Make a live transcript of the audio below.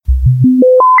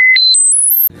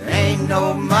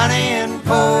no money in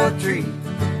poetry.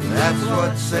 That's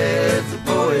what sets the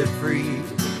poet free.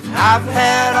 I've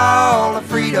had all the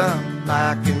freedom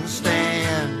I can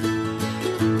stand.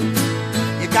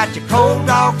 You got your cold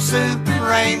dog soup and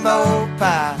rainbow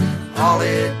pie, all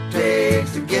it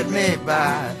takes to get me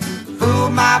by. Fool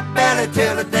my belly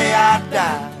till the day I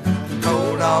die.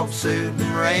 Cold dog soup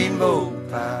and rainbow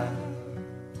pie.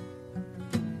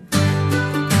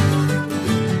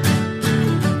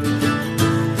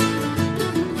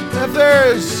 If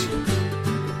there's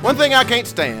one thing I can't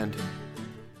stand,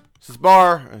 it's this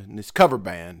bar and this cover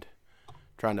band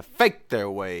trying to fake their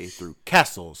way through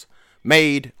castles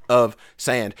made of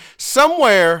sand.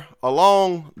 Somewhere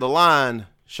along the line,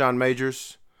 Sean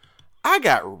Majors, I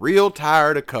got real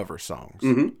tired of cover songs.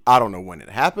 Mm-hmm. I don't know when it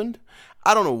happened.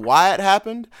 I don't know why it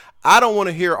happened. I don't want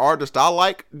to hear artists I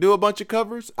like do a bunch of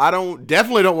covers.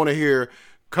 Definitely don't want to hear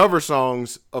cover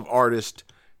songs of artists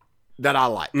that I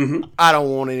like. Mm-hmm. I don't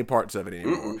want any parts of it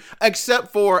anymore.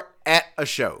 Except for at a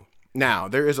show. Now,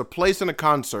 there is a place in a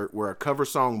concert where a cover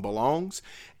song belongs,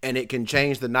 and it can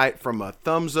change the night from a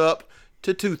thumbs up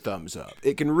to 2 thumbs up.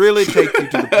 It can really take you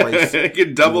to the place. It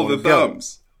can double the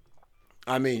thumbs.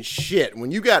 I mean, shit. When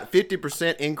you got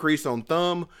 50% increase on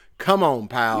thumb, come on,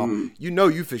 pal. You know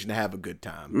you fishing to have a good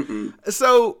time.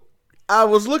 So I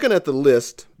was looking at the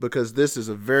list because this is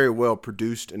a very well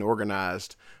produced and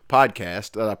organized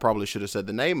podcast that I probably should have said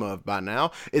the name of by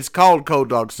now. It's called Cold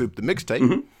Dog Soup, the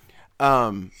mixtape.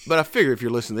 But I figure if you're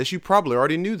listening to this, you probably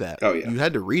already knew that. Oh, yeah. You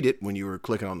had to read it when you were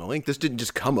clicking on the link. This didn't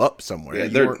just come up somewhere. Yeah,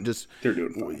 they're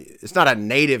doing fine. It's not a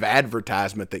native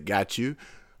advertisement that got you.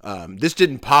 This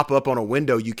didn't pop up on a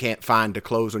window you can't find to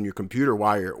close on your computer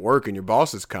while you're at work and your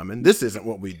boss is coming. This isn't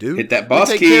what we do. Hit that boss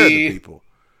we take key. care of the people.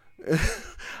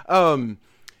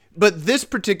 But this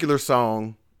particular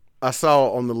song I saw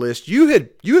on the list, you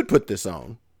had put this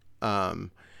on.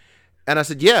 And I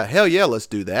said, yeah, hell yeah, let's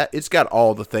do that. It's got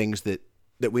all the things that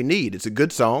we need. It's a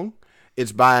good song.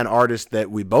 It's by an artist that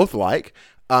we both like.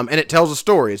 And it tells a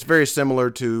story. It's very similar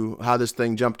to how this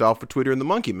thing jumped off of Tweeter and the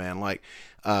Monkey Man. Like,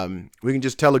 we can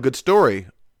just tell a good story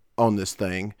on this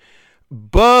thing.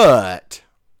 But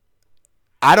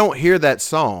I don't hear that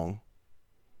song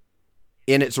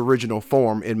in its original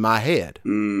form in my head.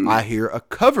 I hear a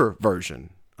cover version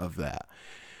of that.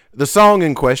 The song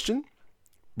in question,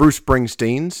 Bruce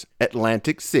Springsteen's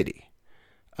Atlantic City,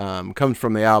 comes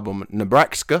from the album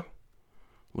Nebraska.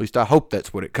 At least I hope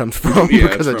that's what it comes from,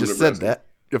 because I just said that.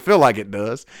 I feel like it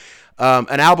does.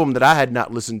 An album that I had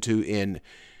not listened to in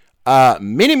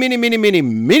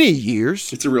many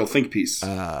years. It's a real think piece.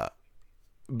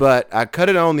 But I cut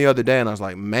it on the other day, and I was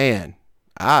like, man,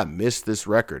 I missed this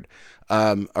record.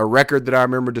 A record that I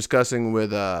remember discussing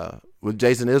with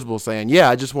Jason Isbell, saying, yeah,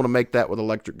 I just want to make that with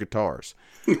electric guitars.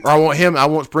 Or I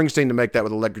want Springsteen to make that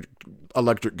with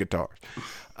electric guitars.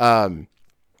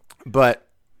 But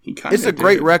it's a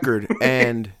great record.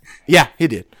 And yeah, he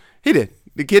did.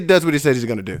 The kid does what he says he's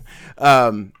going to do.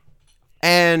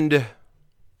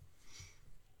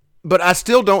 But I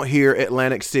still don't hear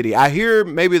Atlantic City. I hear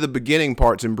maybe the beginning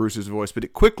parts in Bruce's voice, but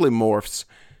it quickly morphs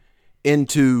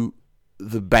into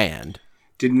the band.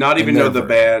 Did not even know the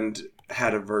band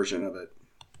had a version of it.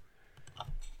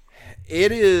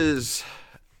 It is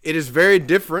very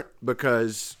different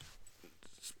because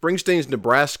Springsteen's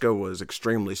Nebraska was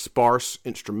extremely sparse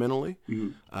instrumentally.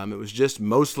 It was just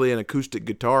mostly an acoustic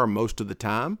guitar most of the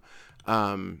time.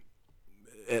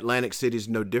 Atlantic City is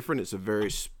no different. It's a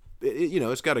very,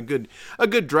 it's got a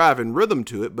good drive and rhythm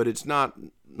to it, but it's not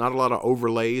a lot of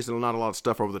overlays and not a lot of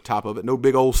stuff over the top of it. No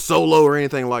big old solo or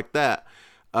anything like that.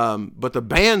 But the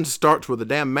band starts with a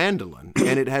damn mandolin,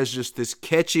 and it has just this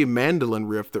catchy mandolin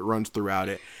riff that runs throughout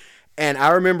it. And I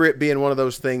remember it being one of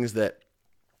those things that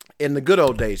in the good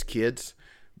old days, kids,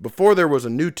 before there was a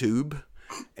YouTube,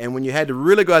 and when you had to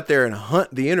really go out there and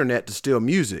hunt the internet to steal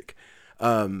music,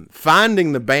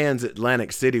 finding the band's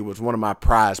Atlantic City was one of my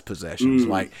prized possessions.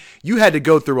 Like, you had to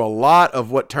go through a lot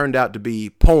of what turned out to be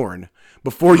porn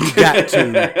before you got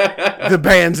to the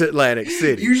band's Atlantic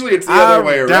City. Usually it's the other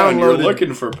way around. You're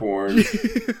looking for porn.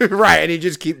 Right, and you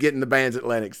just keep getting the band's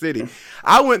Atlantic City.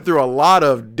 I went through a lot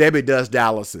of Debbie Does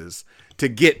Dallases to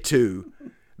get to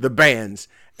the band's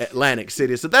Atlantic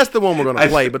City. So that's the one we're going to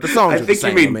play, but the songs are the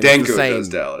same. I think you mean Danko Does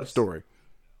Dallas. Story.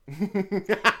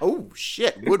 Oh,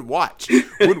 shit. Would watch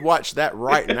that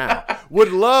right now.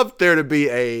 Would love there to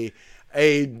be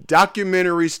a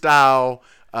documentary style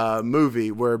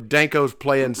movie where Danko's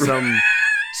playing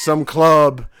some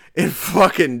club in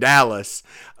fucking Dallas.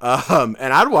 And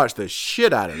I'd watch the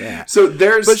shit out of that. So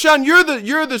there's, but Sean, you're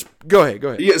the. Go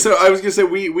ahead. Yeah. So I was gonna say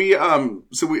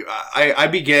I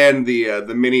began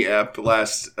the mini ep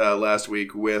last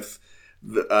week with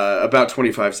about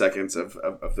 25 seconds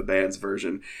of the band's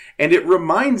version, and it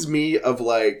reminds me of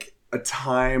like a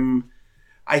time.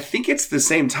 I think it's the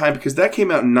same time because that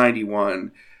came out in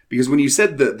 91. Because when you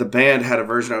said that the band had a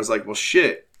version, I was like, well,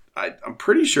 shit. I'm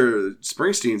pretty sure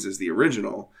Springsteen's is the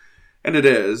original, and it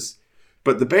is.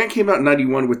 But the band came out in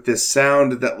 91 with this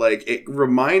sound that, like, it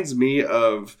reminds me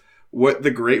of what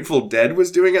the Grateful Dead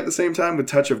was doing at the same time with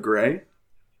Touch of Grey.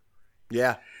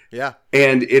 Yeah.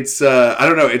 And it's I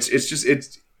don't know, it's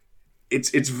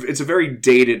a very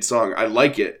dated song. I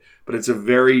like it, but it's a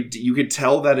very, you could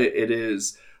tell that it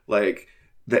is like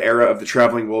the era of the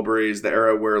Traveling Wilburys, the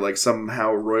era where like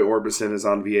somehow Roy Orbison is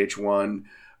on VH1.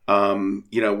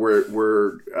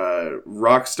 We're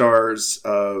rock stars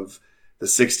of the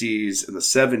 60s and the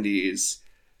 70s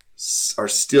are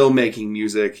still making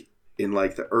music in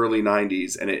like the early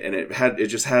 90s, and it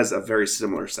just has a very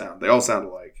similar sound. They all sound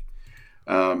alike.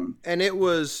 And it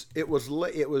was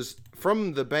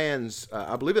from the band's.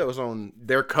 I believe that was on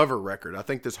their cover record. I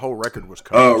think this whole record was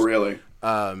covers. Oh, really?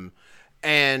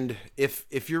 And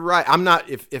if you're right, I'm not.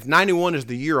 If 91 is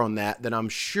the year on that, then I'm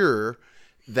sure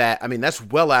that, I mean, that's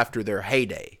well after their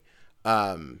heyday.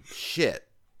 Shit.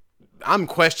 I'm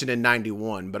questioning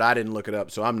 91, but I didn't look it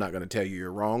up, so I'm not going to tell you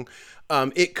you're wrong.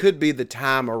 It could be the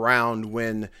time around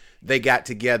when they got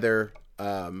together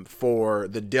for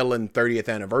the Dylan 30th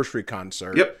anniversary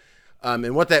concert. Yep.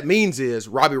 And what that means is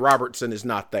Robbie Robertson is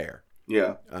not there.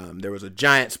 Yeah. There was a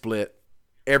giant split.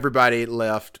 Everybody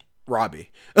left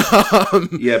Robbie.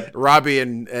 Yep. Robbie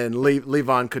and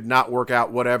Levon could not work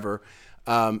out whatever.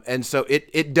 And so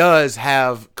it does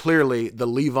have clearly the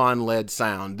Levon-led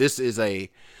sound. This is a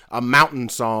mountain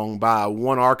song by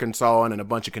one Arkansan and a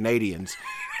bunch of Canadians.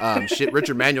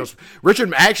 Richard Manuel's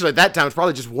actually at that time it's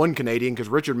probably just one Canadian because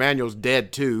Richard Manuel's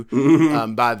dead too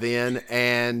by then,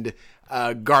 and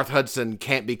Garth Hudson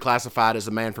can't be classified as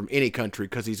a man from any country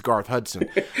because he's Garth Hudson.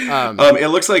 It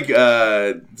looks like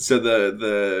so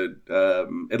the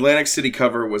Atlantic City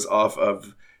cover was off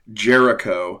of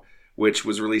Jericho, which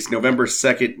was released November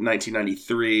 2nd,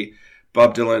 1993.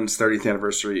 Bob Dylan's 30th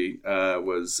anniversary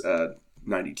was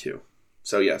 92.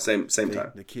 So yeah, same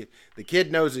time. The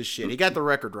kid knows his shit. He got the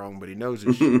record wrong, but he knows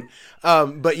his shit.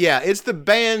 But yeah, it's the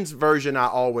band's version I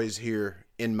always hear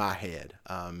in my head.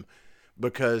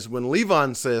 Because when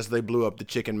Levon says they blew up the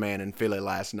Chicken Man in Philly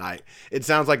last night, it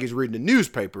sounds like he's reading a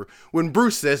newspaper. When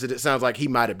Bruce says it, it sounds like he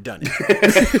might have done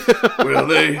it. Will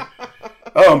they?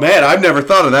 Oh man, I've never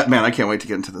thought of that. Man, I can't wait to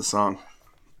get into this song.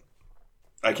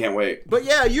 I can't wait. But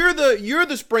yeah, you're the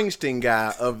Springsteen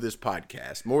guy of this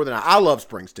podcast more than I love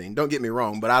Springsteen. Don't get me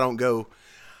wrong, but I don't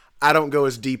go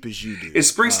as deep as you do.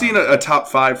 Is Springsteen a top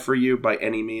 5 for you by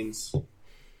any means?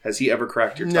 Has he ever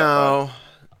cracked your top 5?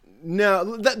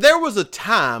 No. There was a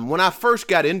time when I first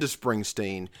got into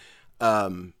Springsteen,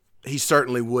 he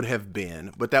certainly would have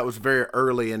been, but that was very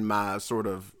early in my sort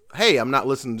of, hey, I'm not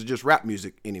listening to just rap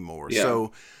music anymore. Yeah.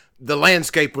 So the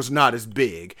landscape was not as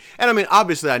big. And I mean,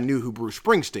 obviously I knew who Bruce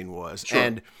Springsteen was. Sure.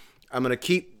 And I'm going to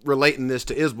keep relating this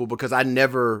to Isbell because I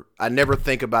never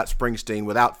think about Springsteen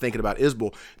without thinking about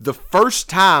Isbell. The first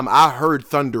time I heard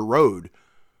Thunder Road,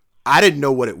 I didn't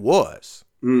know what it was.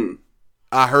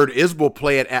 I heard Isbell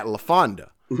play it at La Fonda.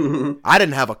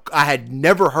 I had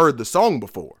never heard the song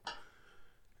before.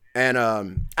 And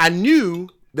I knew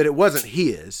that it wasn't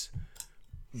his,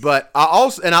 but I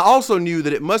also knew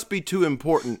that it must be too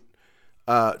important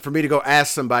for me to go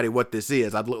ask somebody what this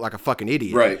is. I'd look like a fucking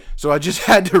idiot. Right. So I just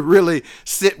had to really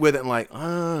sit with it and like,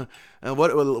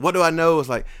 what do I know? It's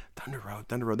like, Thunder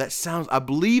Road. That sounds, I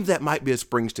believe that might be a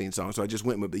Springsteen song. So I just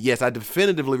went with it. Yes, I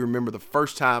definitively remember the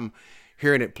first time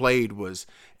hearing it played was,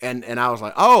 and I was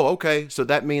like, oh, okay. So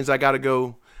that means I got to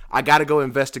go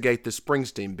investigate the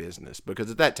Springsteen business,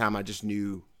 because at that time I just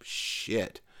knew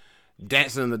shit.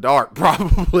 Dancing in the Dark,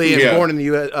 probably, and Born in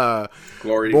the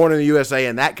Glory, Born in the USA,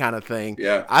 and that kind of thing.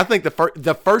 Yeah, I think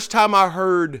the first time I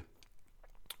heard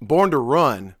Born to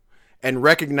Run and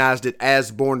recognized it as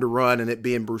Born to Run and it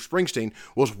being Bruce Springsteen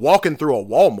was walking through a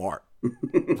Walmart.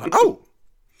 I was like, oh,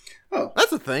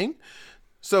 that's a thing.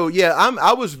 So yeah,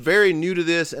 I was very new to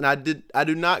this, and I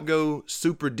do not go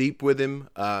super deep with him,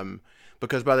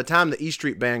 because by the time the E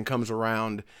Street Band comes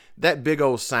around, that big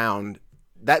old sound,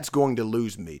 that's going to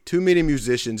lose me. Too many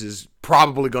musicians is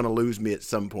probably going to lose me at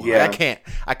some point. Yeah.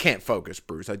 I can't focus,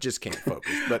 Bruce. I just can't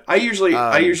focus. But I usually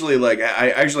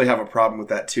have a problem with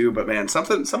that too. But man,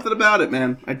 something about it,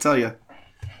 man. I tell you.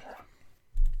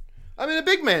 I mean, a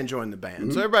big man joined the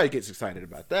band, so everybody gets excited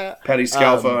about that. Patty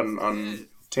Scalfa on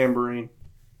tambourine.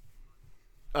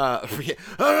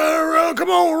 Come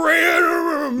on, Red.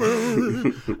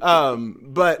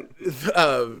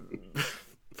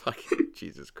 Fucking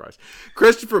Jesus Christ.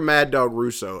 Christopher Mad Dog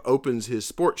Russo opens his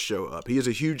sports show up. He is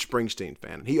a huge Springsteen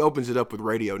fan. He opens it up with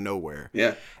Radio Nowhere.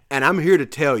 Yeah. And I'm here to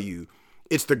tell you,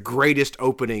 it's the greatest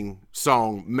opening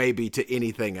song maybe to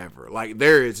anything ever. Like,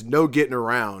 there is no getting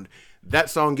around. That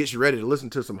song gets you ready to listen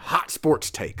to some hot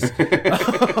sports takes.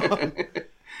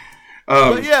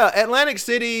 But yeah, Atlantic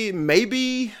City,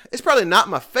 maybe, it's probably not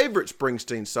my favorite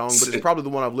Springsteen song, but it's probably the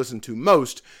one I've listened to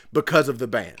most because of the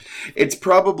band. It's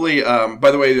probably,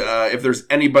 by the way, if there's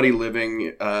anybody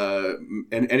living, and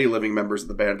any living members of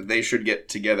the band, they should get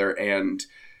together and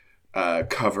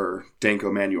cover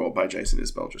Danko Manual by Jason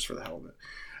Isbell just for the hell of it.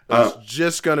 It's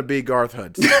just going to be Garth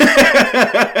Hudson.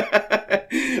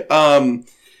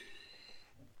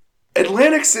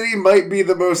 Atlantic City might be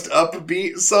the most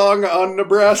upbeat song on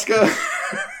Nebraska.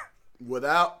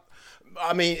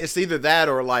 I mean, it's either that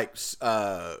or like, is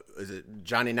it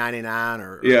Johnny 99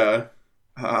 or yeah,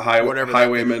 whatever.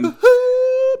 Highwayman.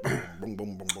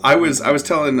 I was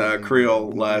telling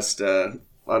Creole last on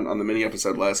the mini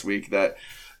episode last week that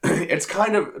it's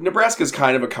kind of Nebraska's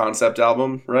kind of a concept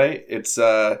album, right? It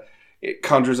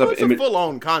conjures up. It's a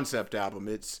full-on concept album.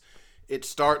 It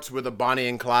starts with a Bonnie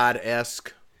and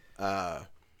Clyde-esque.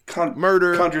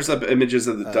 Murder conjures up images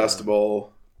of the Dust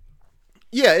Bowl.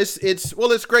 Yeah, it's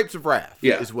Grapes of Wrath.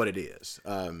 Yeah. Is what it is.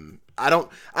 I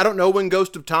don't know when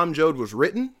Ghost of Tom Joad was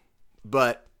written,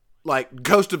 but like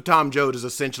Ghost of Tom Joad is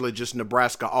essentially just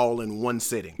Nebraska all in one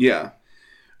sitting. Yeah,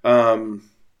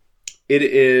 it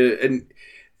is, and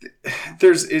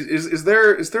there's is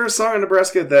there a song in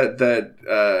Nebraska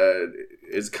that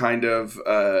is kind of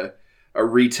a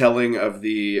retelling of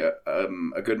the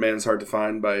A Good Man's Hard to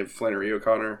Find by Flannery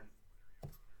O'Connor?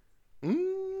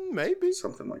 Maybe.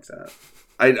 Something like that.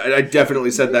 I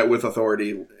definitely said that with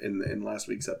authority in last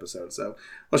week's episode, so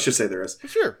let's just say there is.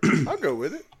 Sure. I'll go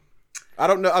with it. I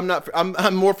don't know.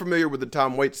 I'm more familiar with the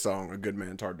Tom Waits song, A Good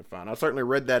Man's Hard to Find. I certainly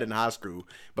read that in high school,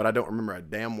 but I don't remember a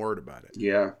damn word about it.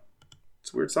 Yeah.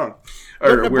 It's a weird song.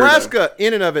 But Nebraska,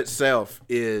 in and of itself,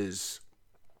 is...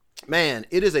 Man,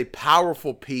 it is a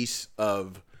powerful piece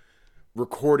of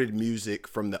recorded music,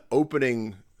 from the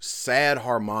opening sad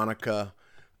harmonica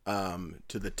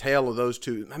to the tale of those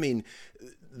two. I mean,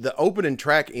 the opening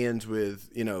track ends with,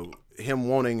 him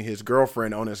wanting his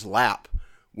girlfriend on his lap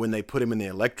when they put him in the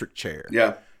electric chair.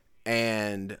 Yeah.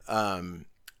 And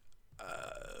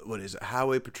what is it?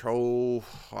 Highway Patrol.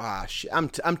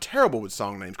 I'm terrible with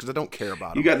song names because I don't care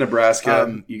about them. You got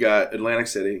Nebraska. You got Atlantic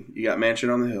City. You got Mansion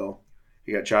on the Hill.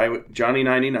 You got Johnny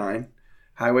 99,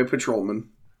 Highway Patrolman,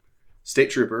 State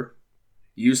Trooper,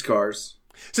 Used Cars.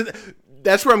 So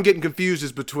that's where I'm getting confused,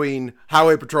 is between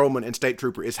Highway Patrolman and State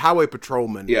Trooper. It's Highway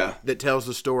Patrolman that tells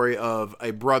the story of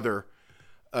a brother,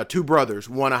 two brothers,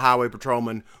 one a highway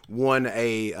patrolman, one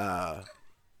a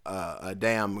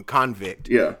damn convict.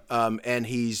 Yeah. And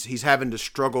he's having to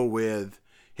struggle with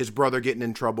his brother getting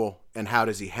in trouble, and how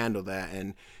does he handle that?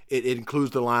 And it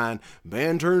includes the line,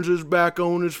 "Man turns his back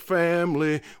on his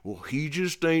family, well, he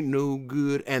just ain't no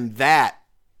good." And that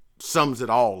sums it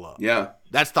all up. Yeah.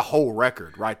 That's the whole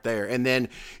record right there. And then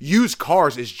Used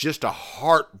Cars is just a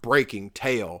heartbreaking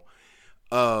tale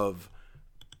of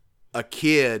a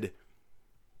kid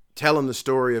telling the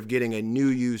story of getting a new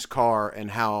used car,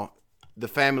 and how the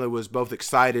family was both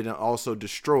excited and also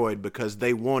destroyed because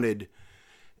they wanted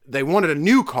a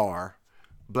new car,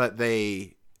 but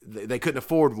they couldn't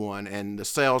afford one, and the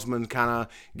salesman kind of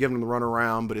giving them the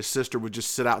runaround, but his sister would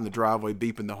just sit out in the driveway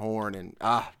beeping the horn, and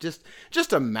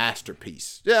just a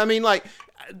masterpiece. Yeah, I mean, like,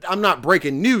 I'm not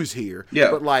breaking news here,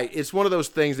 but like, it's one of those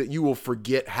things that you will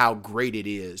forget how great it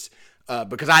is,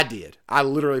 because I did. I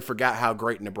literally forgot how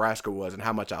great Nebraska was and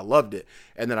how much I loved it,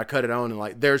 and then I cut it on, and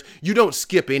like, you don't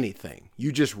skip anything,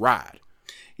 you just ride.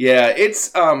 Yeah,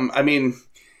 it's I mean,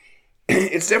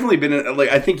 it's definitely been like,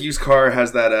 I think Used Car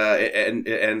has that. It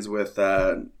ends with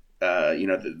the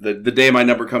day my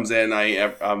number comes in,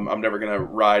 I'm never gonna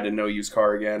ride a no used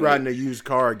car again. Riding a used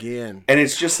car again, and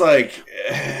it's just like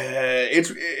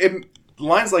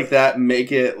lines like that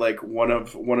make it like one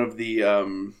of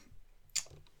the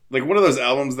like one of those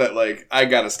albums that like I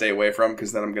gotta stay away from,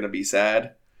 because then I'm gonna be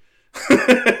sad.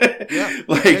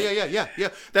 Yeah.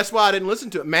 That's why I didn't listen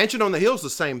to it. Mansion on the Hill's the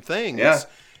same thing. Yeah.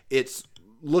 It's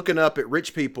looking up at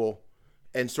rich people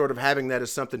and sort of having that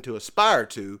as something to aspire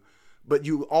to, but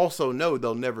you also know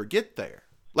they'll never get there.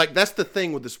 Like, that's the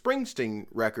thing with the Springsteen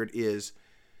record, is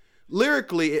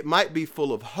lyrically it might be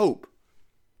full of hope,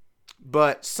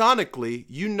 but sonically,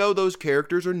 you know those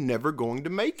characters are never going to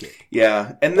make it.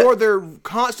 Yeah, or they're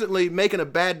constantly making a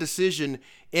bad decision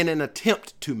in an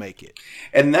attempt to make it.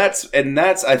 And that's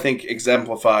I think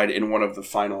exemplified in one of the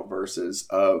final verses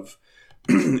of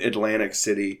Atlantic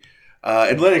City.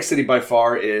 Atlantic City by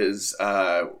far is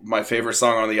my favorite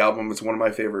song on the album. It's one of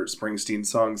my favorite Springsteen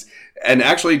songs. And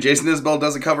actually, Jason Isbell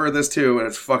does a cover of this too, and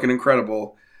it's fucking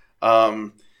incredible.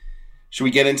 Should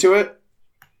we get into it?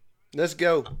 Let's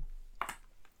go.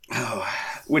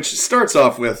 Which starts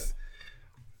off with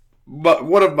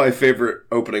one of my favorite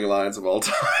opening lines of all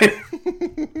time.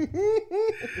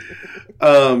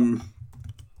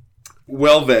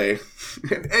 Well, and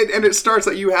it starts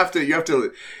that you have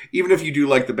to, even if you do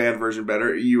like the band version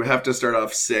better, you have to start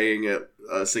off singing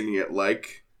it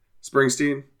like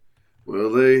Springsteen. Well,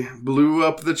 they blew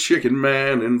up the Chicken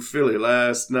Man in Philly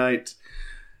last night.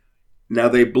 Now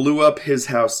they blew up his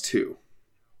house too.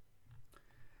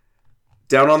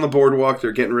 Down on the boardwalk,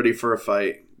 they're getting ready for a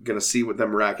fight. Gonna see what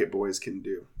them racket boys can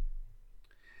do.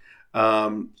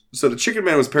 So the Chicken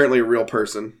Man was apparently a real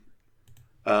person.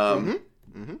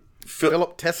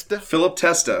 Philip Testa. Philip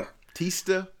Testa.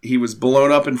 He was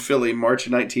blown up in Philly, March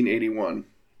 1981.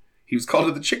 He was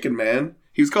called the Chicken Man.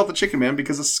 He was called the Chicken Man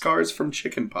because of scars from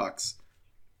chicken pox.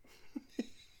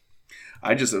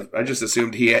 I just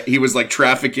assumed he was like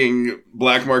trafficking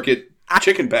black market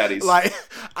chicken patties. For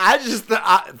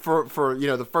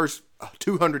the first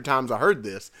 200 times I heard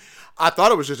this, I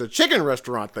thought it was just a chicken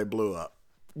restaurant they blew up.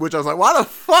 Which I was like, why the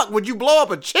fuck would you blow up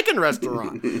a chicken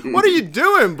restaurant? What are you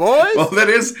doing, boys? Well, that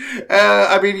is,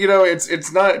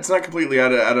 it's not completely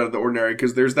out of the ordinary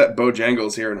because there's that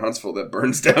Bojangles here in Huntsville that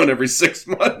burns down every 6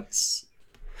 months.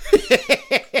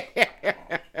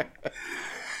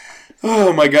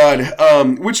 Oh my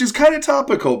god, which is kind of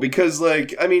topical because,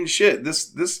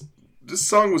 this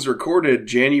song was recorded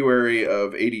January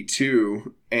of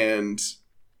 '82, and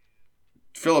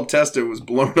Philip Testa was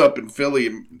blown up in Philly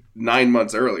 9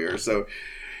 months earlier. So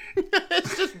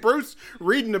it's just Bruce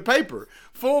reading the paper,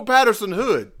 full Patterson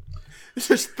hood,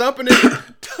 just thumping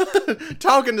it,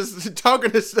 talking to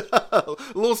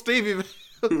little Stevie,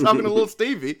 talking to little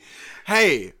Stevie.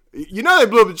 Hey, they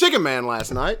blew up the Chicken Man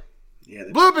last night. Yeah,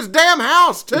 they blew up his damn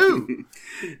house too.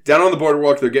 Down on the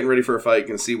boardwalk, they're getting ready for a fight.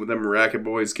 Can see what them racket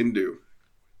boys can do.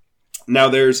 Now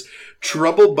there's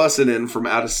trouble busting in from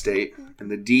out of state, and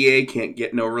the DA can't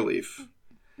get no relief.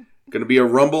 Gonna be a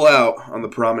rumble out on the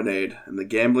promenade, and the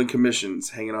gambling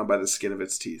commission's hanging on by the skin of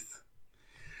its teeth.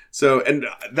 So, and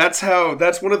that's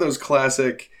one of those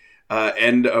classic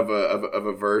end of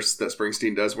a verse that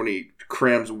Springsteen does when he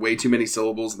crams way too many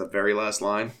syllables in the very last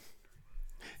line.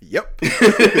 Yep. and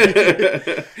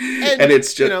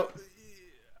it's just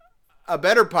a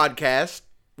better podcast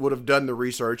would have done the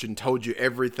research and told you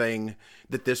everything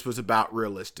that this was about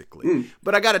realistically.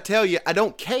 But I got to tell you, I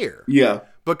don't care. Yeah.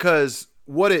 Because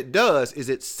what it does is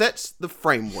it sets the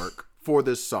framework for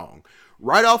this song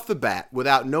right off the bat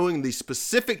without knowing the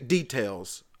specific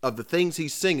details of the things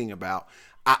he's singing about.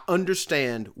 I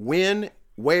understand when,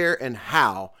 where, and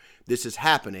how this is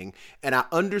happening. And I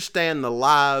understand the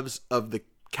lives of the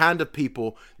kind of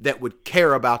people that would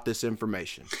care about this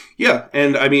information. Yeah,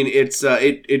 and I mean it's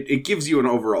it gives you an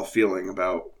overall feeling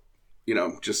about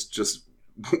just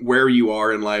where you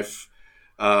are in life.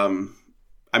 I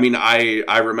mean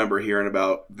I remember hearing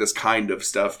about this kind of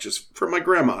stuff just from my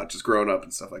grandma, just growing up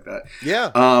and stuff like that.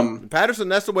 Yeah. Patterson,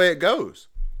 that's the way it goes.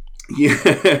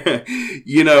 Yeah.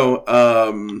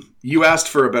 You asked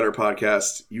for a better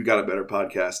podcast. You got a better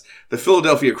podcast. The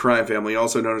Philadelphia crime family,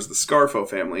 also known as the Scarfo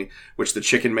family, which the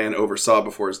Chicken Man oversaw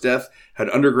before his death, had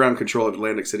underground control of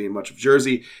Atlantic City and much of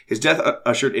Jersey. His death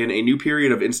ushered in a new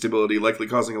period of instability, likely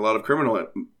causing a lot of criminal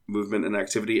movement and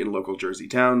activity in local Jersey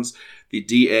towns. The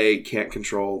DA can't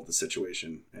control the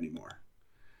situation anymore.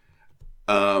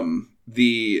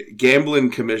 The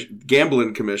Gambling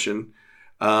Commission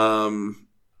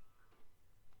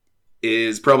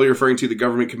is probably referring to the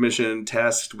government commission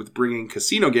tasked with bringing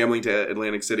casino gambling to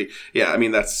Atlantic City. Yeah, I mean,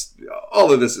 that's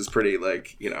all of this is pretty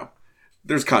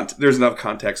there's enough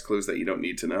context clues that you don't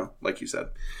need to know, like you said.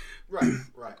 Right.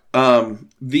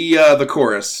 The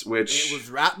chorus, which it was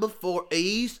right before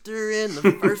Easter in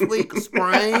the first week of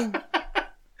spring.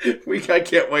 I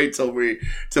can't wait till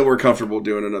we're comfortable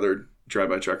doing another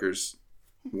Drive-By Truckers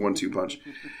 1-2 punch.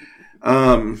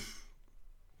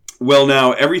 Well,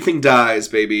 now, everything dies,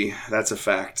 baby. That's a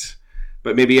fact.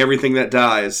 But maybe everything that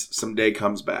dies someday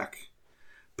comes back.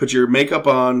 Put your makeup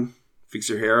on, fix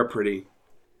your hair up pretty,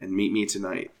 and meet me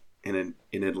tonight in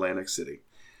Atlantic City.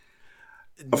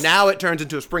 now it turns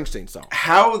into a Springsteen song.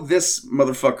 How this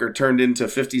motherfucker turned into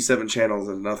 57 channels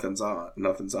and nothing's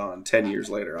on 10 years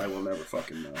later, I will never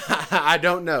fucking know. I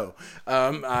don't know.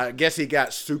 I guess he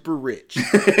got super rich.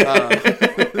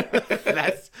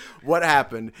 That's what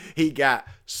happened. He got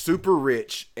super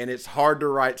rich, and it's hard to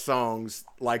write songs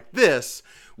like this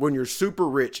when you're super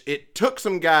rich. It took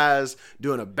some guys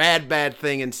doing a bad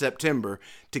thing in September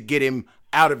to get him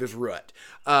out of his rut.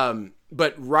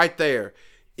 But right there,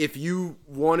 if you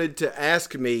wanted to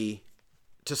ask me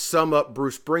to sum up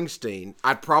Bruce Springsteen,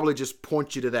 I'd probably just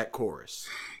point you to that chorus.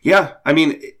 Yeah, I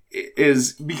mean, it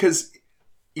is because,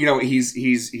 you know,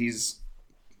 he's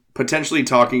potentially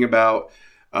talking about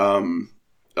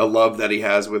a love that he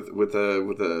has with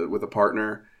a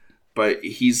partner, but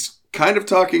he's kind of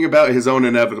talking about his own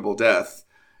inevitable death.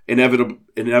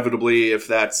 Inevitably, if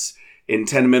that's in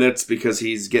 10 minutes because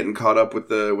he's getting caught up with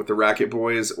the racket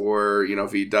boys, or, you know,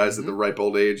 if he dies at the ripe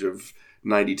old age of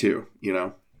 92, you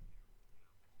know.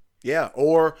 Yeah,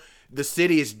 or the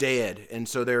city is dead, and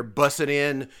so they're bussing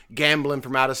in, gambling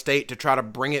from out of state to try to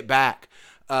bring it back.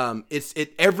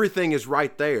 Everything is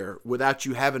right there without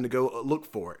you having to go look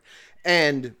for it.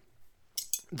 And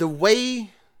the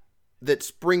way that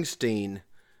Springsteen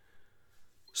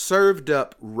served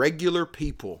up regular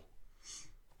people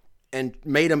and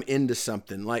made them into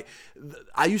something. Like,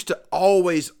 I used to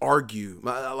always argue,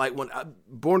 like when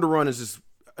Born to Run Thunder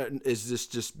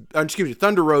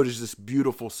Road is this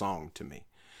beautiful song to me.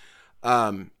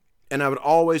 And I would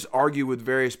always argue with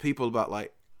various people about,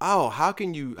 like, oh, how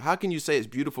can you say it's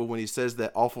beautiful when he says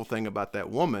that awful thing about that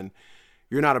woman?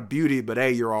 You're not a beauty, but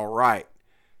hey, you're all right.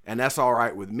 And that's all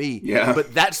right with me. Yeah.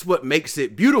 But that's what makes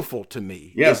it beautiful to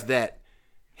me, is that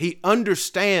he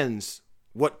understands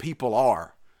what people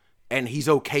are, and he's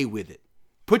okay with it.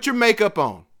 Put your makeup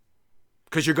on,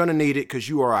 because you're going to need it, because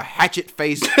you are a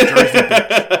hatchet-faced Jersey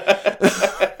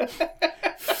bitch.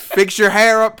 Fix your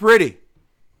hair up pretty.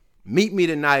 Meet me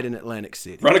tonight in Atlantic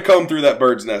City. Run a comb through that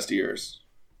bird's nest of yours.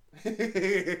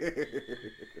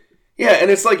 Yeah,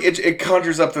 and it's like it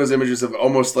conjures up those images of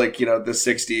almost like, you know, the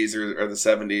 60s or the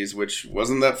 70s, which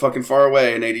wasn't that fucking far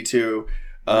away in 82.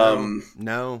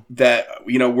 No. That,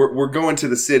 you know, we're going to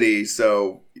the city,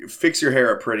 so fix your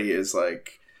hair up pretty is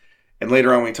like, and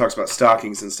later on when he talks about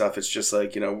stockings and stuff, it's just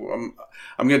like, you know,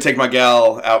 I'm going to take my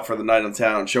gal out for the night in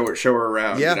town, show her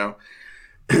around, you know.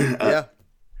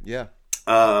 Yeah.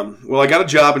 Well, I got a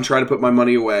job and trying to put my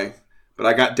money away, but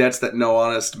I got debts that no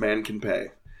honest man can pay.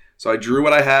 So I drew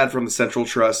what I had from the Central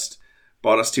Trust,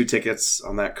 bought us 2 tickets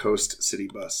on that Coast City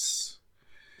bus.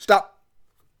 Stop.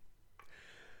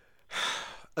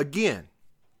 Again,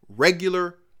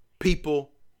 regular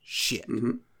people shit.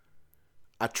 Mm-hmm.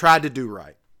 I tried to do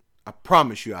right. I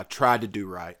promise you I tried to do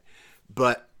right.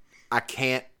 But I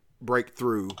can't break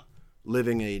through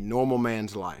living a normal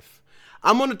man's life.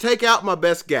 I'm going to take out my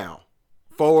best gal.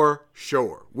 For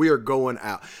sure. We are going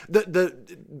out.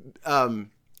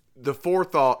 The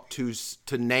forethought to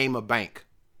name a bank,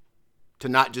 to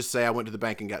not just say I went to the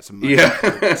bank and got some money.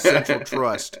 Yeah. Central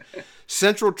Trust.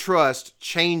 Central Trust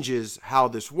changes how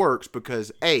this works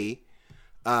because it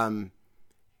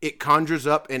conjures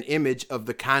up an image of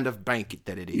the kind of bank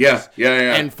that it is.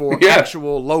 Yeah. And for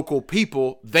actual local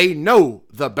people, they know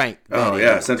the bank.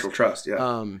 Central Trust.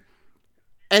 Yeah.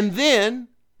 And then,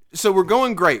 so we're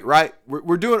going great, right?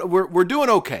 We're doing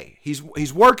okay.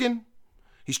 He's working.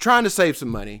 He's trying to save some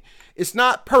money. It's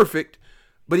not perfect,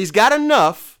 but he's got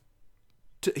enough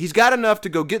to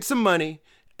go get some money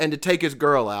and to take his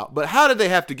girl out. But how did they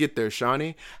have to get there,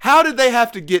 Shawnee? How did they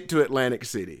have to get to Atlantic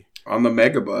City? On the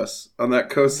megabus, on that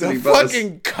Coast City bus. The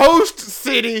fucking Coast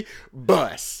City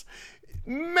bus.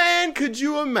 Man, could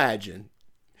you imagine?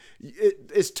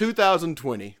 It's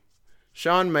 2020.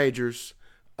 Sean Majors,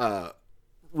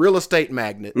 real estate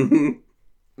magnate,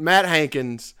 Matt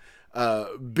Hankins,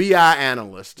 BI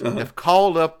analyst, have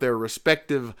called up their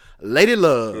respective Lady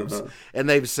Loves, and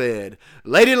they've said,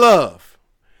 Lady Love,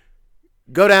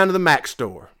 go down to the Mac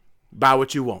store, buy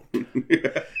what you want.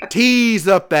 Tease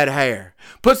up that hair.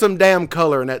 Put some damn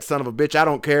color in that son of a bitch. I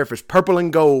don't care if it's purple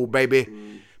and gold,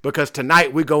 baby, because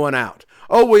tonight we're going out.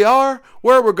 Oh, we are?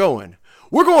 Where are we going?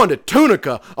 We're going to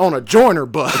Tunica on a Joiner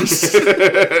bus.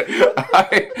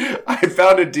 I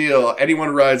found a deal.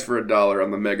 Anyone rides for $1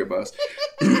 on the megabus.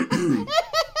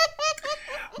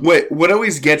 What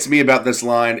always gets me about this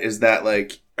line is that,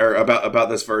 like, or about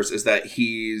this verse is that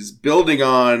he's building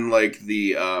on, like,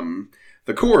 the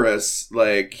chorus,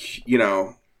 like, you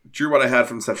know, drew what I had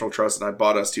from Central Trust and I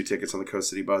bought us 2 tickets on the Coast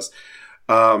City bus.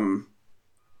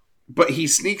 But he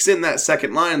sneaks in that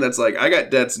second line that's like, I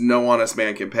got debts no honest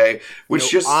man can pay. Which no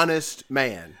just... honest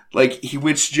man. Like,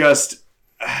 which just...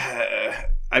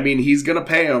 I mean, he's gonna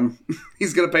pay them.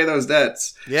 He's gonna pay those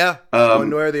debts. Yeah, one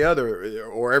way or the other,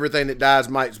 or everything that dies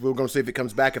might. We're going to see if it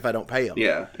comes back if I don't pay him.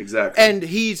 Yeah, exactly. And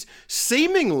he's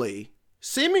seemingly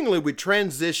we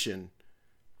transition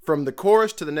from the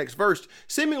chorus to the next verse.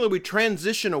 Seemingly we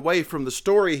transition away from the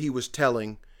story he was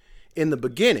telling in the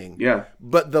beginning. Yeah.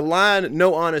 But the line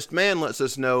 "No honest man" lets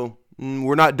us know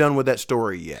we're not done with that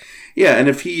story yet. Yeah, and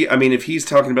if he's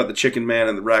talking about the Chicken Man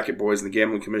and the Racket Boys and the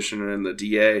Gambling Commissioner and the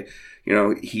DA, you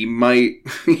know, he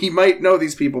might know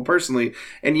these people personally.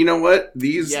 And you know what?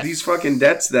 These fucking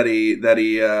debts that he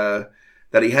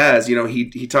has, you know,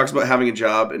 he talks about having a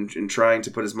job and trying to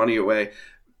put his money away.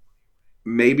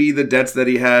 Maybe the debts that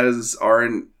he has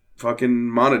aren't fucking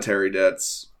monetary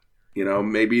debts. You know,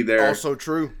 maybe they're also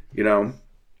true. You know,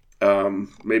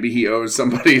 maybe he owes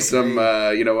somebody some,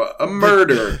 a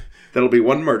murder. That'll be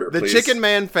one murder, The please. Chicken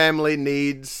Man family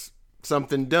needs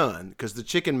something done because the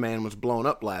Chicken Man was blown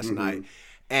up last night.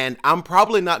 And I'm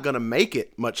probably not going to make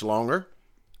it much longer.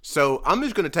 So I'm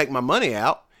just going to take my money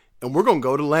out and we're going to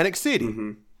go to Atlantic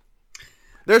City.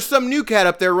 There's some new cat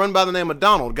up there run by the name of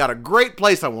Donald. Got a great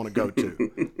place I want to go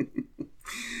to.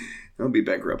 He'll be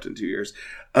bankrupt in 2 years.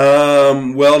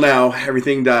 Well, now,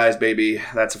 everything dies, baby.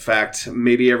 That's a fact.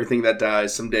 Maybe everything that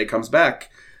dies someday comes back.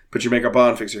 Put your makeup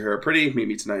on, fix your hair pretty. Meet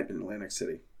me tonight in Atlantic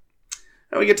City.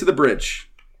 Now we get to the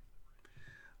bridge.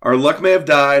 Our luck may have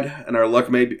died, and our luck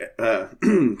may be...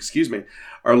 excuse me.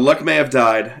 Our luck may have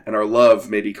died, and our love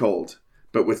may be cold.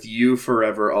 But with you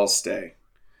forever I'll stay.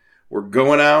 We're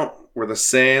going out where the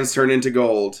sands turn into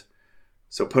gold.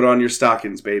 So put on your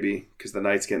stockings, baby, because the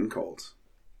night's getting cold.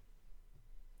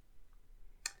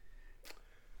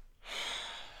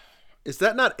 Is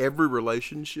that not every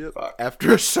relationship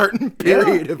after a certain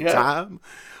period of time?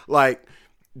 Like,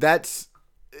 that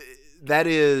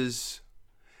is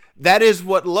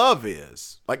what love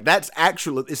is. Like, that's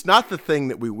actually, it's not the thing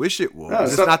that we wish it was. No,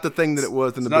 it's not the thing that it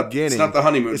was in the beginning. It's not the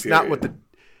honeymoon period.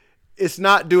 It's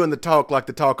not doing the talk like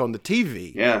the talk on the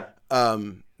TV. Yeah.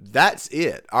 That's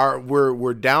it.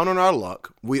 We're down on our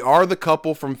luck. We are the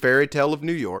couple from Fairy Tale of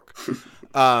New York.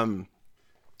 And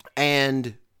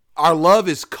our love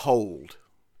is cold.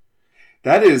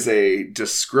 That is a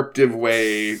descriptive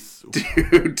way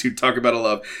to talk about a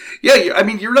love. Yeah, I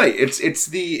mean, you're right.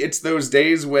 It's those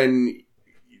days when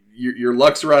your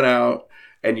luck's run out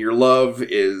and your love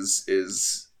is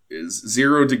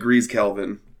 0 degrees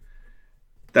Kelvin.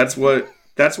 That's what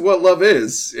love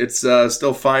is. It's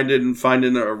still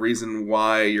finding a reason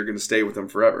why you're going to stay with them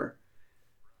forever.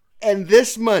 And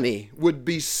this money would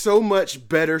be so much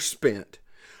better spent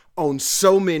on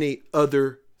so many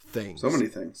other things. So many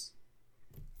things.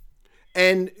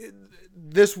 And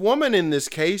this woman in this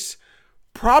case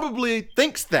probably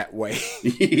thinks that way.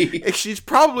 She's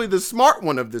probably the smart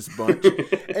one of this bunch.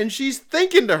 And she's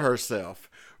thinking to herself,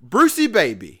 Brucey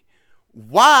baby,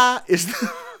 why do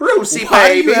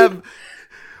you have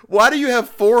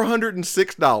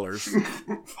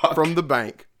 $406 from the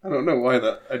bank? I don't know why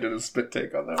I did a spit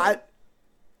take on that one.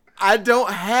 I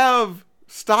don't have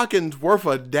stockings worth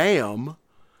a damn.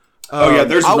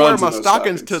 There's I wear runs my in those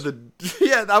stockings to the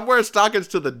I wear stockings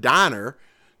to the diner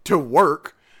to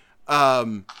work.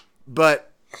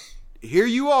 But here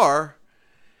you are,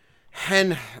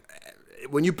 and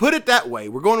when you put it that way,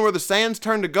 we're going where the sands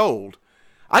turn to gold.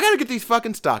 I got to get these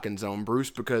fucking stockings on, Bruce,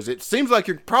 because it seems like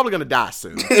you're probably going to die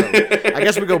soon. So I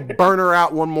guess we go burn her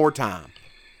out one more time.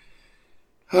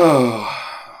 Oh,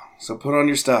 so put on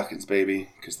your stockings, baby,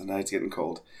 because the night's getting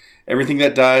cold. Everything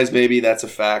that dies, baby, that's a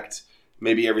fact.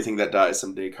 Maybe everything that dies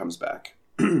someday comes back.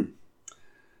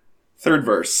 Third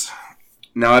verse.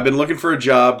 Now, I've been looking for a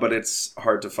job, but it's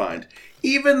hard to find.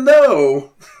 Even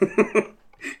though,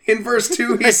 in verse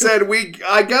 2, he said,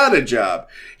 I got a job.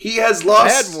 He has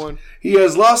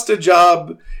lost a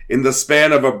job in the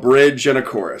span of a bridge and a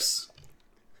chorus.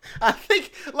 I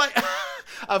feel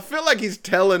like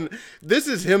this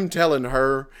is him telling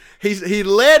her. He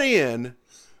led in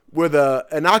with an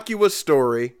innocuous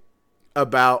story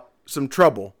about some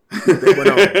trouble that went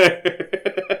on.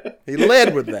 He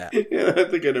led with that. Yeah, I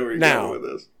think I know where you're going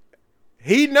with this.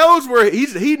 He knows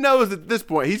he knows at this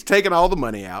point he's taking all the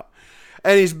money out.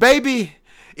 And he's, baby,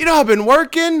 I've been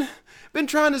working, been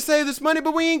trying to save this money,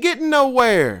 but we ain't getting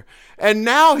nowhere. And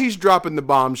now he's dropping the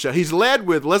bombshell. He's led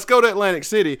with, let's go to Atlantic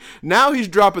City. Now he's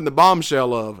dropping the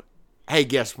bombshell of, hey,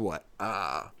 guess what?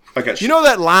 Okay. You know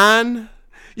that line?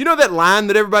 You know that line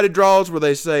that everybody draws where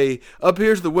they say, up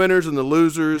here's the winners and the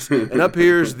losers, and up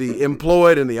here's the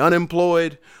employed and the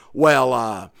unemployed?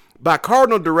 Well, by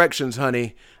cardinal directions,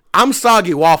 honey, I'm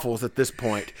soggy waffles at this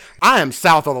point. I am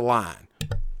south of the line.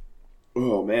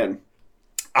 Oh, man.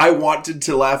 I wanted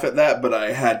to laugh at that, but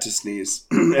I had to sneeze,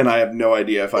 and I have no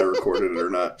idea if I recorded it or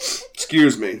not.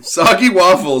 Excuse me. Soggy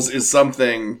waffles is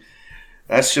something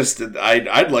that's just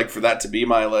I'd like for that to be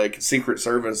my like Secret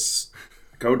Service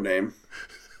code name.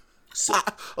 So.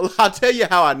 I'll tell you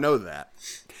how I know that.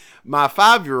 My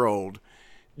 5-year-old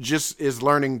just is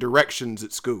learning directions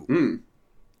at school.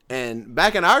 And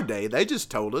back in our day, they just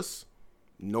told us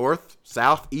north,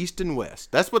 south, east, and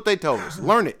west. That's what they told us.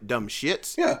 Learn it, dumb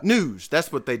shits. Yeah. News,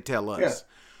 that's what they'd tell us. Yeah.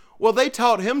 Well, they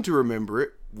taught him to remember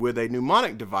it with a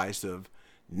mnemonic device of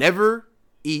never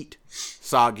eat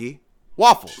soggy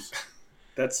waffles.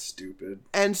 That's stupid.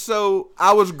 And so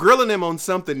I was grilling him on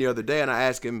something the other day, and I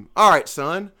asked him, all right,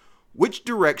 son, which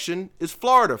direction is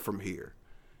Florida from here?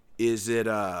 Is it,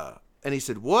 and he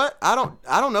said, what? I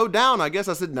don't know, down, I guess.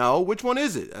 I said, no, which one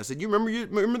is it? I said, you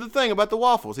remember the thing about the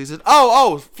waffles? He said,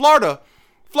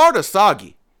 Florida's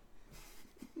soggy.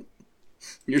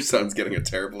 Your son's getting a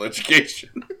terrible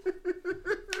education.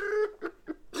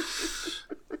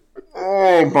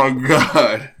 Oh my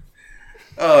God.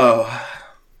 Oh,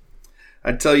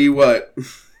 I tell you what,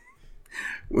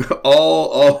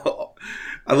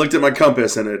 I looked at my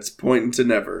compass and it's pointing to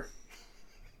never.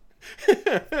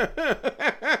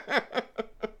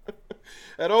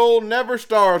 That old Never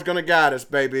Star is going to guide us,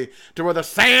 baby, to where the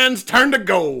sands turn to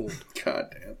gold.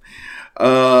 God damn.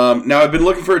 Now, I've been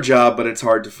looking for a job, but it's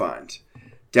hard to find.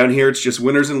 Down here, it's just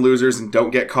winners and losers, and don't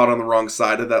get caught on the wrong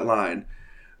side of that line.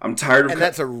 I'm tired of... And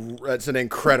that's an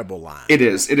incredible line. It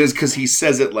is because he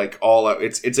says it like all out.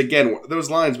 It's again, those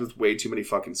lines with way too many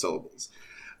fucking syllables.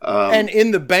 And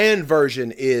in the band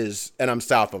version is, and I'm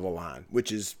south of the line,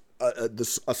 which is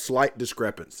a slight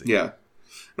discrepancy. Yeah.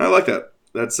 And I like that.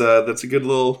 That's a good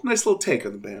nice little take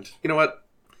on the band. You know what?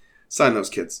 Sign those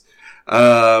kids.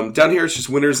 Down here, it's just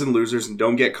winners and losers, and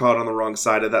don't get caught on the wrong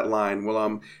side of that line. Well,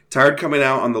 I'm tired coming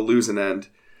out on the losing end.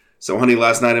 So, honey,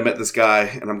 last night I met this guy,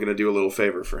 and I'm going to do a little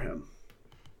favor for him.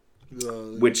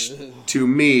 Which, to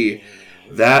me,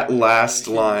 that last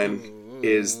line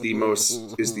is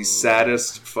the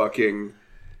saddest fucking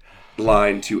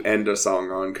line to end a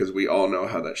song on, because we all know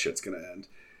how that shit's going to end.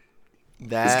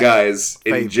 This guy is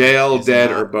in jail, dead,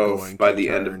 or both by the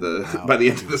end of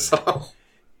the song.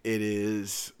 It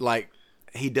is like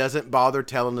he doesn't bother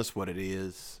telling us what it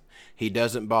is. He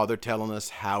doesn't bother telling us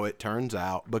how it turns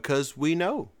out because we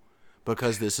know.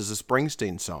 Because this is a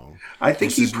Springsteen song. I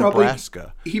think this is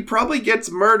Nebraska. He probably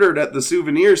gets murdered at the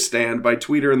souvenir stand by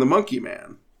Tweeter and the Monkey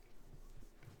Man.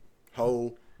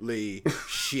 Holy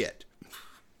shit.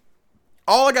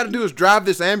 All I got to do is drive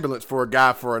this ambulance for a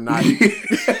guy for a night.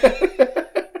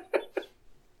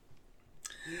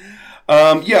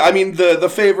 Yeah, I mean,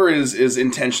 the favor is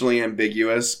intentionally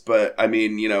ambiguous, but I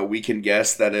mean, you know, we can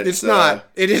guess that it's not.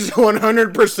 It is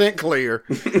 100% clear.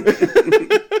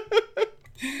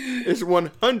 It's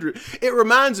 100. It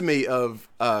reminds me of,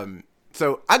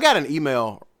 so I got an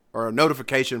email or a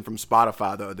notification from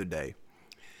Spotify the other day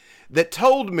that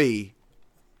told me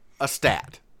a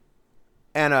stat.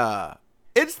 And I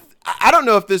don't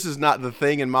know if this is not the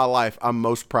thing in my life I'm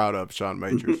most proud of, Sean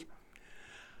Majors.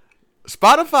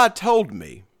 Spotify told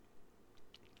me,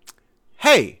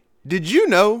 hey, did you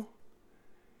know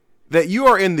that you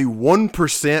are in the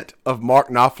 1% of Mark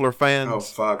Knopfler fans? Oh,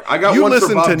 fuck. I got one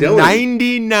for Bob Dylan.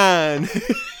 99.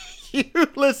 You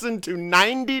listen to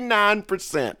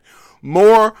 99%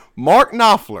 more Mark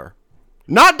Knopfler,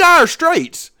 not Dire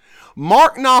Straits,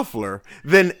 Mark Knopfler,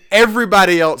 than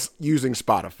everybody else using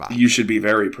Spotify. You should be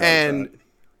very proud of that.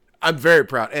 I'm very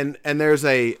proud. And there's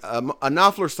a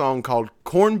Knopfler song called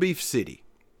Corned Beef City.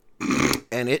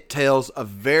 And it tells a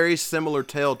very similar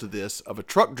tale to this of a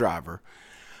truck driver.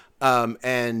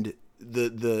 And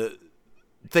the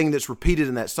thing that's repeated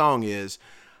in that song is,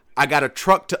 I got a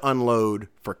truck to unload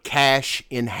for cash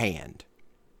in hand.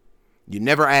 You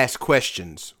never ask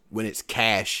questions when it's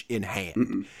cash in hand.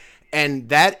 Mm-mm. And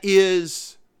that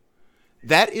is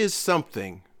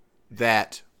something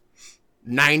that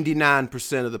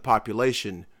 99% of the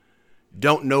population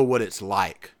don't know what it's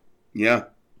like. Yeah.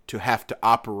 To have to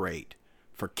operate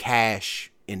for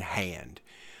cash in hand.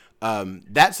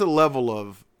 That's a level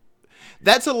of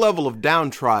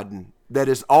downtrodden that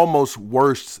is almost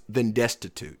worse than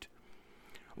destitute.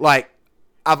 Like,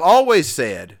 I've always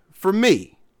said, for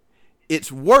me,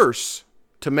 it's worse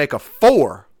to make a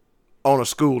 4 on a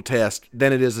school test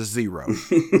than it is a 0.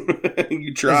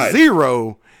 You tried. A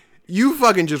 0, you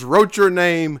fucking just wrote your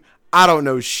name, I don't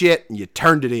know shit, and you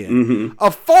turned it in. Mm-hmm.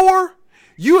 A 4,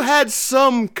 you had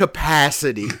some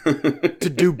capacity to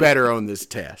do better on this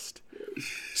test.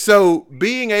 So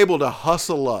being able to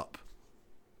hustle up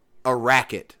a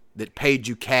racket that paid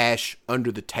you cash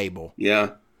under the table,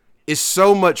 yeah, is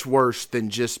so much worse than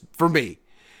just, for me,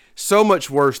 so much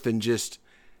worse than just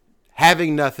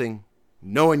having nothing,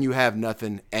 knowing you have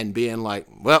nothing, and being like,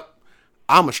 well,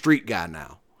 I'm a street guy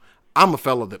now. I'm a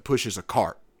fella that pushes a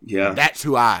cart. Yeah. That's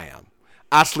who I am.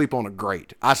 I sleep on a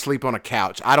grate. I sleep on a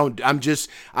couch. I'm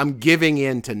giving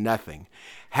in to nothing.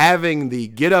 Having the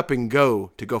get up and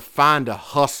go to go find a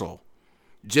hustle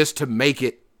just to make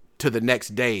it to the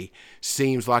next day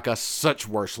seems like a such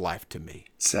worse life to me.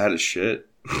 Sad as shit.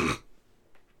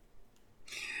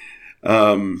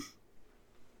 Yeah,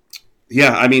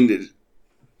 I mean,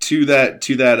 to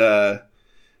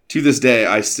this day,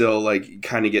 I still like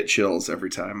kind of get chills every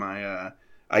time I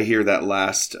hear that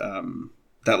last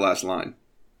line.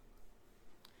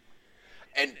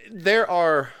 And there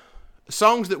are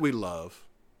songs that we love.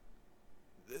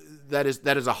 That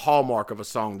is a hallmark of a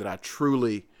song that I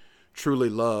truly, truly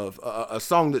love. A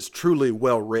song that's truly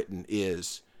well written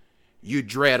is you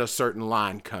dread a certain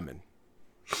line coming.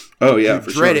 Oh yeah,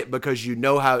 you dread it because you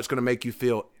know how it's going to make you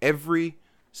feel every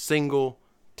single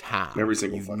time. Every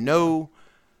single you fucking know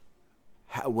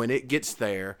how, when it gets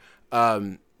there.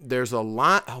 There's a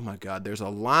line. Oh my God! There's a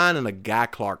line in a Guy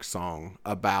Clark song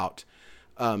about.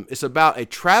 It's about a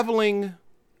traveling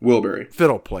Wilbury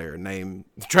fiddle player named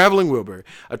Traveling Wilbury,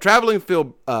 a traveling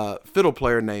fiddle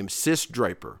player named Sis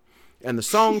Draper, and the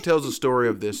song tells the story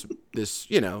of this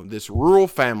rural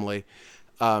family,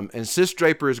 and Sis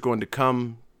Draper is going to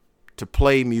come to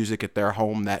play music at their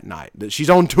home that night. That she's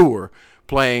on tour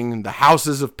playing the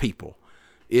houses of people.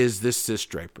 Is this Sis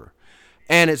Draper?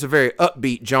 And it's a very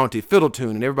upbeat, jaunty fiddle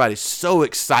tune, and everybody's so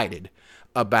excited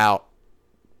about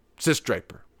Sis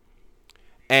Draper.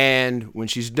 And when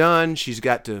she's done, she's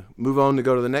got to move on to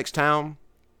go to the next town.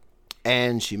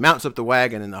 And she mounts up the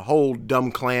wagon, and the whole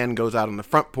dumb clan goes out on the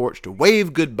front porch to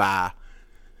wave goodbye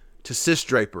to Sis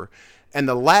Draper. And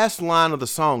the last line of the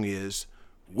song is,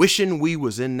 wishing we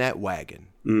was in that wagon.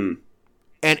 Mm.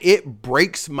 And it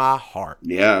breaks my heart.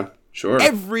 Yeah, sure.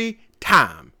 Every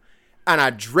time. And I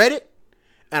dread it.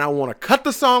 And I want to cut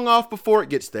the song off before it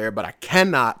gets there, but I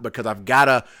cannot because I've got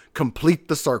to complete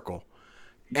the circle.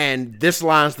 And this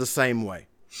line's the same way.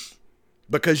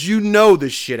 Because you know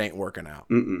this shit ain't working out.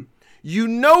 Mm-mm. You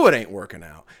know it ain't working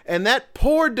out. And that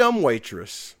poor dumb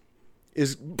waitress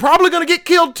is probably going to get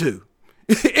killed too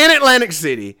in Atlantic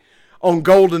City on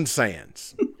Golden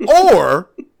Sands.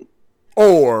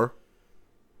 Or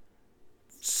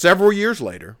several years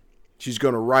later, she's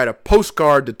going to write a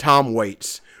postcard to Tom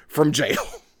Waits from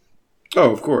jail.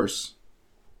 Oh, of course.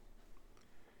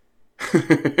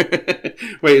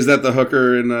 Wait, is that the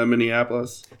hooker in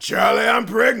Minneapolis? Charlie, I'm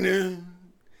pregnant,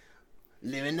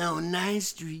 living on 9th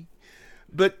Street.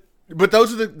 But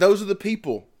those are the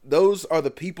people. Those are the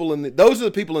people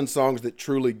in songs that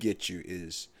truly get you.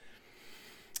 Is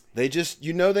they just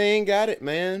they ain't got it,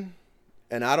 man.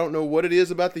 And I don't know what it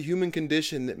is about the human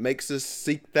condition that makes us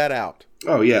seek that out.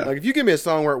 Oh yeah. Like if you give me a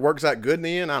song where it works out good in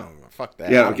the end, I don't fuck that.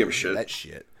 Yeah, I don't give a shit. That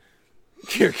shit.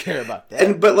 Care about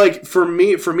that. But like for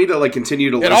me to like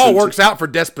continue to it all works out for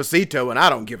Despacito, and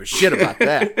I don't give a shit about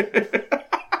that.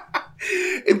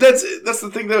 And that's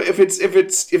the thing though. If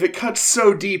it cuts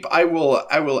so deep, I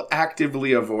will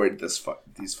actively avoid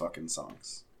these fucking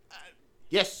songs.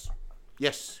 Yes.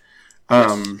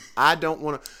 I don't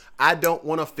want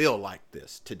to feel like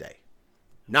this today.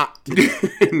 Not today.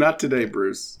 Not today,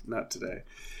 Bruce. Not today.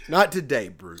 Not today,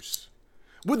 Bruce.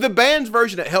 With the band's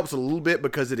version, it helps a little bit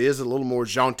because it is a little more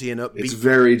jaunty and upbeat. It's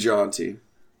very jaunty.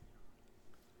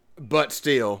 But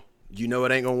still, it ain't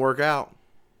going to work out.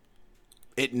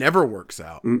 It never works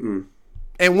out. Mm-mm.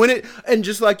 And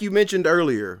just like you mentioned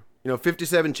earlier,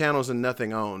 57 channels and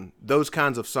nothing on, those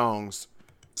kinds of songs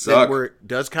where it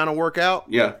does kind of work out.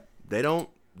 Yeah.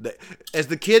 As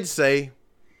the kids say,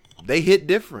 they hit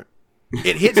different.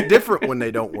 It hits different when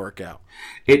they don't work out.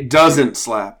 It doesn't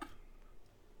slap.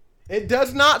 It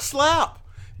does not slap.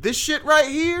 This shit right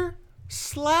here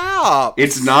slaps.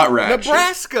 It's not ratchet.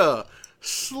 Nebraska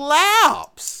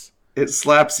slaps. It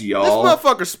slaps, y'all. This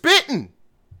motherfucker spitting.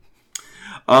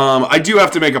 I do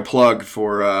have to make a plug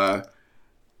for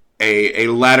a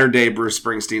latter day Bruce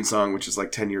Springsteen song, which is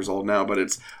like 10 years old now, but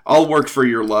it's "I'll Work for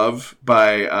Your Love"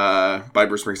 by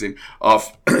Bruce Springsteen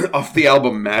off the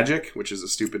album Magic, which is a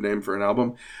stupid name for an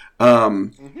album.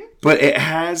 But it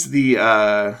has the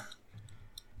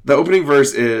opening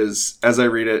verse is, as I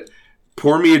read it,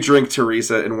 "Pour me a drink,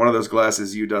 Teresa, in one of those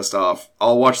glasses you dust off.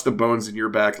 I'll watch the bones in your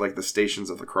back like the Stations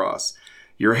of the Cross.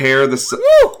 Your hair,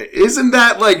 isn't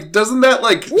that like? Doesn't that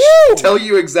like tell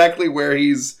you exactly where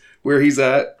he's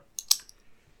at?"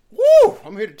 Woo!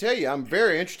 I'm here to tell you, I'm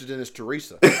very interested in this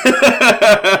Teresa.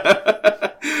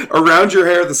 Around your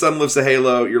hair, the sun lifts a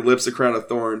halo. Your lips a crown of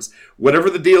thorns. Whatever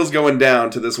the deal's going down,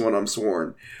 to this one I'm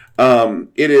sworn.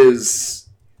 It's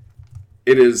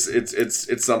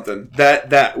something.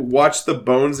 That watch the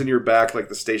bones in your back like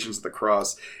the Stations of the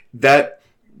Cross. That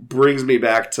brings me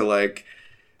back to like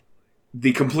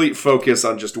the complete focus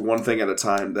on just one thing at a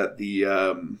time that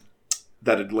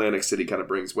that Atlantic City kind of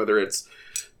brings. Whether it's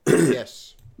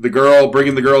Yes.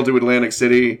 bringing the girl to Atlantic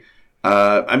City.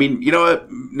 I mean, you know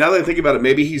what? Now that I think about it,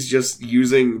 maybe he's just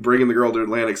using bringing the girl to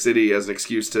Atlantic City as an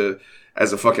excuse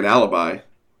as a fucking alibi.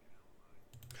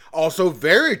 Also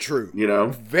very true. You know?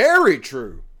 Very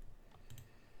true.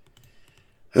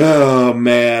 Oh,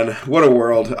 man. What a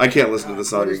world. I can't listen to the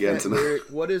song again tonight. Lyric?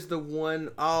 What is the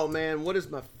one? Oh, man. What is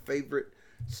my favorite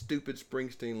stupid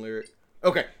Springsteen lyric?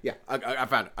 Okay. Yeah. I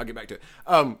found it. I'll get back to it.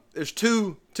 There's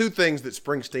two things that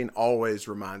Springsteen always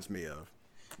reminds me of.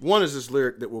 One is this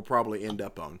lyric that we'll probably end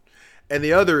up on. And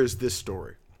the other is this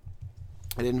story.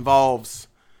 It involves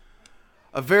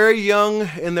a very young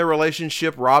in their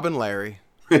relationship, Rob and Larry.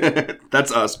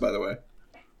 That's us, by the way.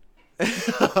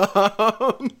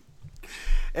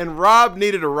 And Rob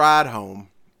needed a ride home.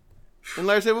 And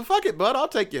Larry said, well, fuck it, bud. I'll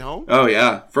take you home. Oh,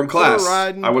 yeah. From class.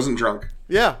 Riding. I wasn't drunk.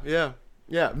 Yeah.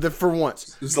 For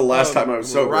once. This is the last time I was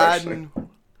sober, riding.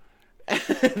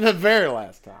 The very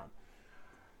last time.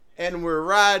 And we're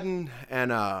riding,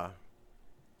 and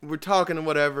we're talking and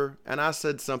whatever. And I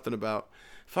said something about,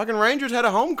 fucking Rangers had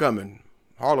a homecoming.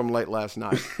 Harlem late last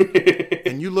night.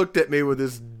 And you looked at me with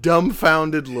this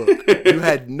dumbfounded look. You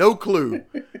had no clue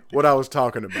what I was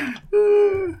talking about.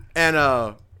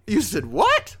 And you said,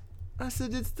 what? I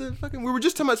said, it's the fucking... We were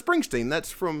just talking about Springsteen. That's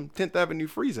from 10th Avenue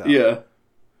Freeze-Out. Yeah.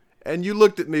 And you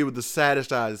looked at me with the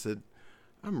saddest eyes and said,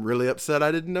 I'm really upset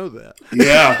I didn't know that.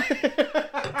 Yeah.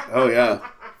 Oh, yeah.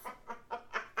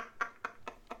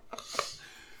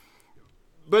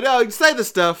 But say the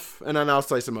stuff, and then I'll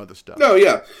say some other stuff. No,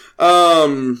 yeah.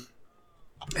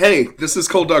 Hey, this is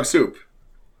Cold Dog Soup.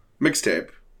 Mixtape.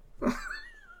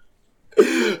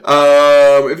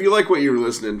 If you like what you were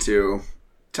listening to,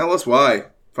 tell us why.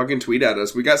 Fucking tweet at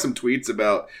us. We got some tweets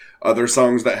about other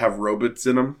songs that have robots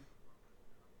in them.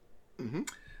 Mm-hmm.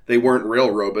 They weren't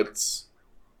real robots.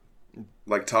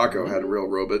 Like Taco had a real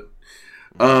robot.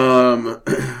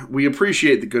 We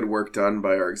appreciate the good work done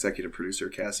by our executive producer,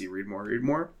 Cassie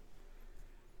Reedmore.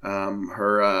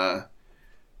 Her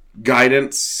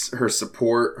guidance, her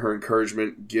support, her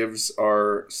encouragement gives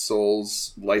our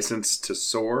souls license to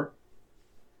soar.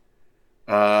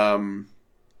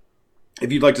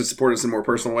 If you'd like to support us in a more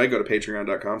personal way, go to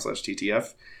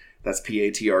patreon.com/TTF. That's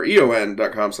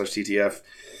patreon.com/TTF.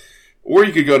 Or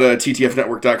you could go to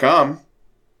ttfnetwork.com,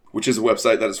 which is a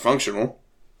website that is functional.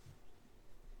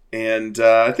 And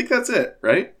I think that's it,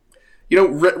 right? You know,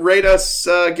 rate us,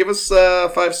 give us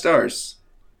 5 stars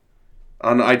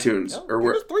on iTunes. No, or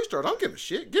give us 3 stars. I don't give a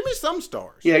shit. Give me some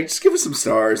stars. Yeah, just give us some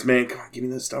stars, man. Come on, give me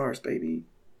those stars, baby.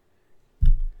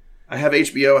 I have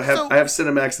HBO. I have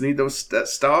Cinemax. I need those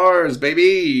stars,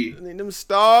 baby. I need them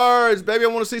stars, baby. I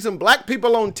want to see some black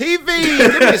people on TV.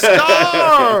 Give me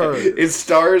stars. Is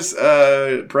Stars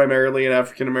primarily an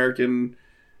African American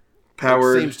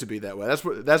powered? It seems to be that way.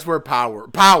 That's where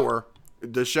Power,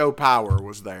 the show Power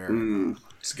was there.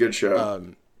 It's a good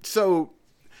show. So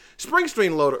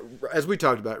Springsteen, as we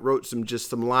talked about, wrote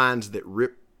some lines that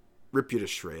rip you to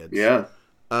shreds. Yeah.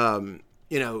 You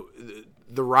know,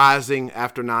 the rising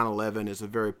after 9/11 is a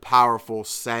very powerful,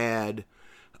 sad.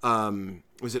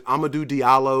 Was it Amadou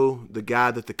Diallo, the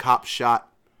guy that the cops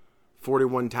shot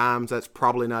 41 times? That's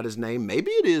probably not his name.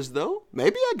 Maybe it is, though.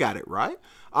 Maybe I got it right.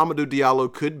 Amadou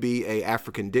Diallo could be a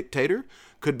African dictator,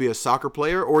 could be a soccer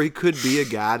player, or he could be a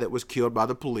guy that was killed by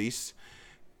the police,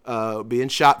 being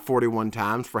shot 41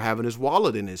 times for having his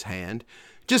wallet in his hand.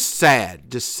 Just sad.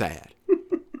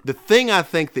 The thing I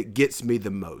think that gets me the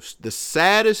most, the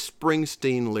saddest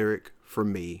Springsteen lyric for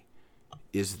me,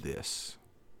 is this.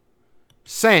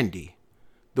 Sandy,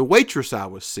 the waitress I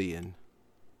was seeing,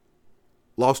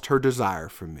 lost her desire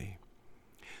for me.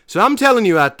 So I'm telling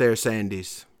you out there,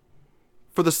 Sandys,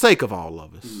 for the sake of all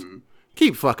of us,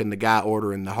 keep fucking the guy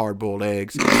ordering the hard-boiled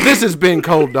eggs. This has been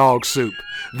Cold Dog Soup,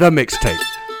 the mixtape.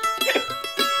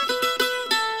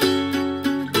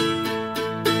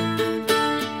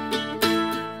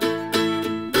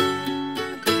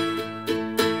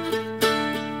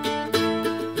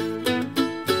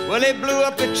 Well, they blew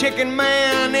up the Chicken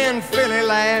Man in Philly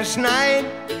last night,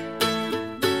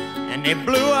 and they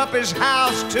blew up his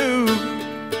house too.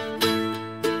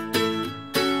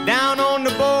 Down on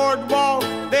the boardwalk,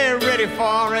 they're ready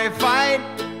for a fight.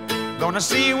 Gonna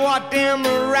see what them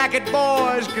racket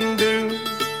boys can do.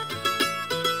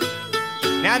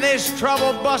 Now there's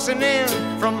trouble busting in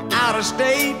from out of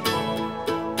state,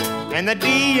 and the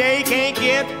DA can't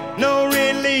get no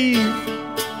relief.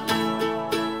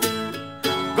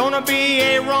 Gonna be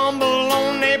a rumble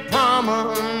on the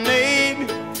promenade,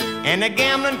 and the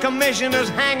gambling commissioner's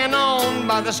hanging on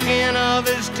by the skin of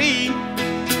his teeth.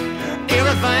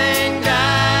 Everything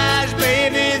dies,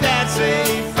 baby, that's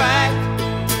a fact.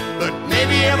 But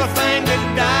maybe everything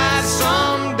that dies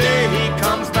someday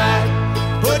comes back.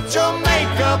 Put your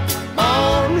makeup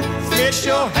on, fix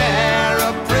your hair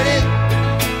up pretty,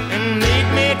 and meet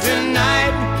me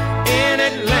tonight in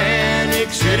Atlantic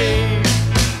City.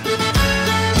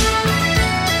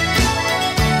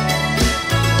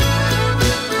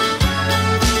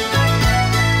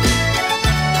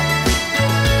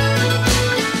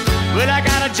 Well, I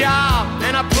got a job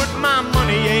and I put my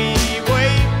money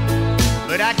away,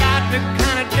 but I got the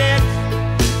kind of debt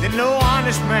that no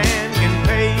honest man